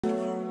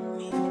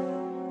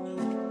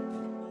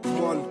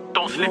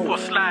Don't slip or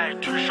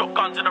slide, 2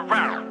 shotguns in a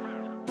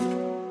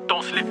round.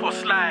 Don't slip or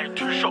slide,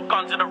 2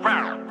 shotguns in a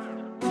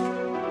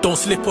round. Don't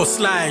slip or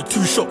slide,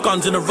 2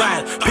 shotguns in a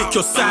ride. Pick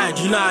your side,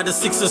 you know how the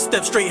 6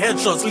 step straight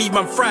headshots, leave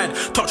man fried.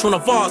 Touch one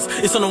of ours,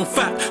 it's a known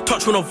fact.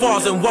 Touch one of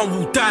ours and one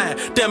will die.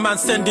 Them man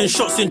sending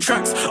shots in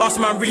tracks, us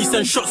man really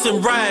send shots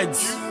in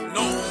rides.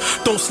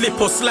 Don't slip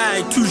or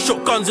slide, 2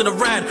 shotguns in a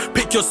ride.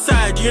 Pick your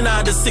side, you know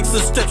how the 6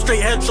 step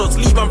straight headshots,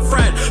 leave man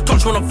fried.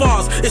 Touch one of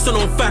ours, it's a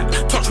known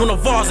fact. Touch one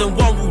of ours and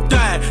one will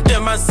die.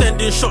 Them man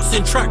sending shots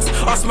in tracks,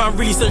 us man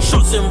really send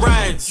shots in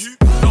rides.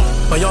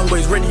 My young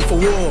boy's ready for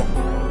war.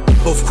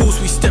 Of course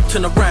we stepped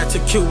in the ride to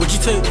kill, what'd you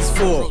take this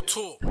for?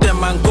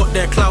 Them man got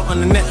their clout on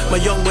the net, my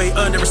young way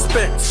earned their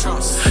respect.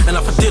 And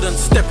if I didn't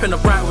step in the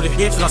ride with the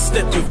hits, and I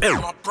stepped with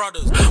M.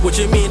 What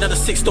do you mean that the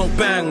 6 don't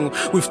bang?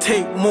 We've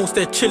taken most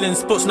their chilling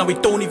spots, now we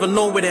don't even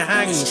know where they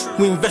hang.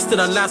 We invested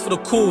our lives for the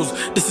cause,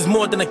 this is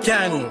more than a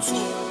gang.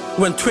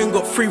 When Twin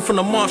got free from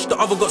the marsh, the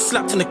other got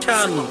slapped in the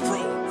can.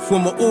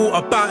 When we're all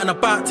about and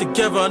about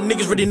together,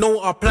 niggas already know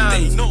our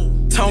plans.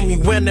 Tell me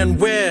when and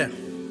where.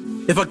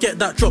 If I get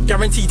that drop,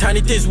 guarantee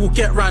Tiny Dizz will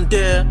get round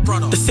there.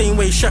 The same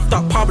way chefed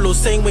out Pablo,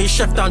 same way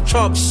chefed down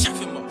Chubb.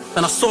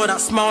 And I saw that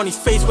smile on his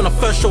face when I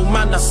first showed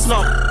man that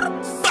snub.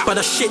 But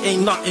that shit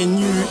ain't nothing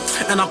new,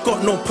 and I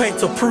got no point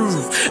to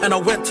prove. And I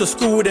went to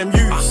school with them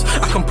youths,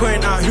 I can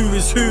point out who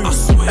is who.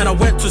 And I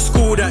went to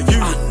school that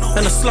you,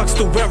 and the slug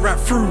still went right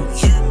through.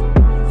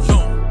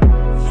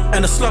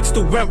 And the slug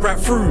still went right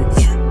through.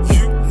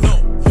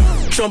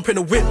 Jump in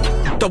the whip,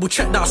 double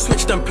check that I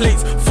switched them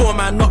plates. 4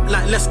 man up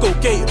like let's go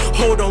gate.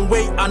 Hold on,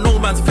 wait, I know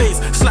man's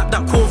face. Slap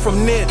that corn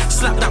from near,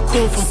 slap that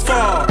corn from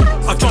far.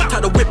 I jumped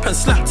out the whip and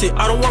slapped it.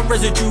 I don't want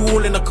residue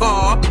all in the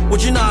car.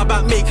 What you know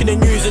about making the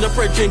news and the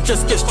brethren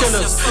just gets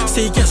jealous?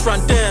 Say he gets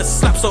round there,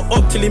 slaps her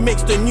up till he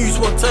makes the news,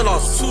 won't tell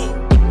us.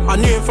 I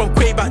knew him from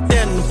way back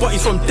then, but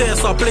he's from there,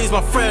 so I blaze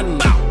my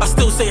friend. I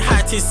still say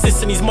hi to his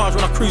sis and his Marge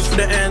when I cruise through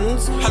the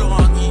ends. Hello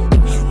auntie.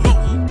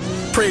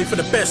 Pray for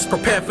the best,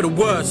 prepare for the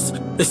worst.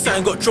 The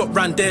sign got dropped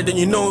round there, then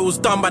you know it was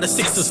done by the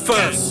 6ers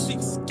first.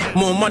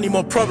 More money,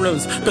 more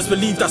problems, best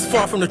believe that's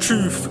far from the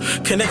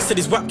truth. Connect said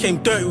his whack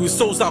came dirty with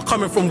souls that are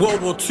coming from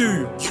World War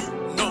II.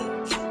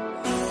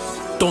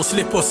 Don't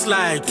slip or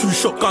slide, 2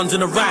 shotguns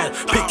in a ride.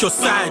 Pick your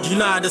side, you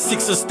know how the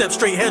 6ers step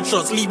straight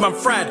headshots, leave man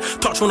fried.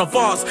 Touch one of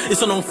ours,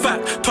 it's a known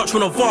fact. Touch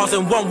one of ours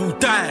and one will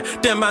die.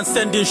 Them man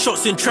sending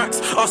shots in tracks,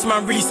 us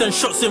man really send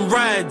shots in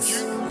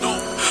rides.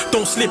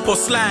 Don't slip or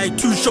slide,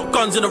 2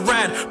 shotguns in a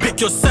ride. Pick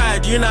your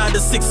side, you know how the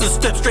 6ers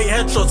step straight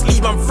headshots,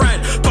 leave man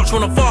fried. Touch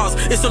one of ours,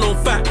 it's a known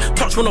fact.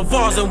 Touch one of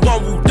ours and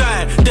one will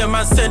die. Them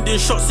man sending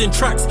shots in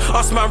tracks,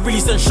 us man really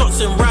send shots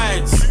in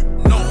rides.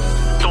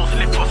 Don't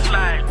slip or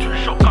slide, 2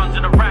 shotguns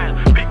in a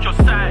ride. Pick your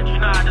side, you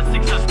know how the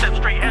 6ers step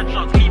straight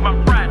headshots, leave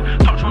man fried.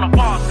 Touch one of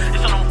ours,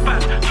 it's a known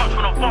fact. Touch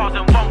one of ours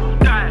and one will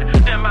die.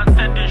 Them man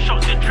sending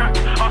shots in tracks,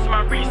 us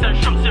man really send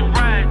shots in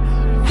rides.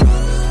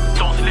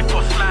 Don't slip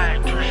or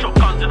slide, 2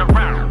 shotguns in a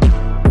round.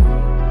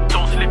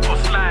 Don't slip or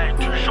slide,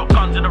 2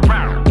 shotguns in a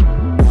round.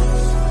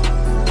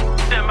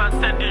 Them man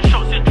sending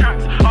shots in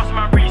tracks, us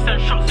man really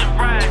send shots in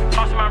rides.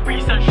 Us man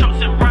really send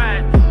shots in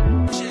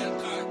rides.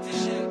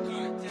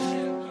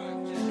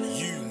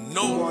 You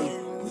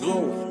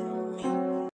know.